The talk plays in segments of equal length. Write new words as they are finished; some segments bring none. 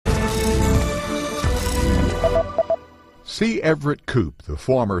C. Everett Koop, the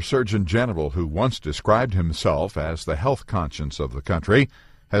former Surgeon General who once described himself as the health conscience of the country,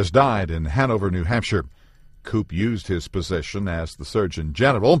 has died in Hanover, New Hampshire. Koop used his position as the Surgeon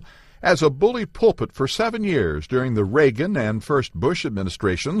General as a bully pulpit for 7 years during the Reagan and first Bush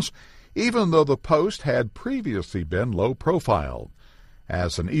administrations, even though the post had previously been low profile.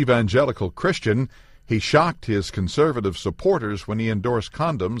 As an evangelical Christian, he shocked his conservative supporters when he endorsed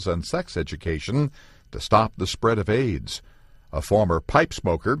condoms and sex education to stop the spread of AIDS. A former pipe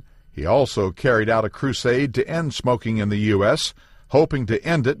smoker, he also carried out a crusade to end smoking in the U.S., hoping to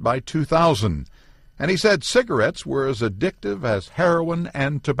end it by 2000. And he said cigarettes were as addictive as heroin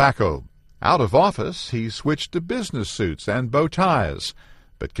and tobacco. Out of office, he switched to business suits and bow ties,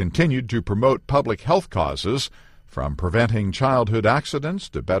 but continued to promote public health causes, from preventing childhood accidents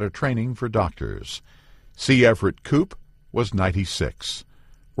to better training for doctors. C. Everett Koop was 96.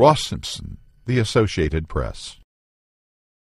 Ross Simpson, The Associated Press.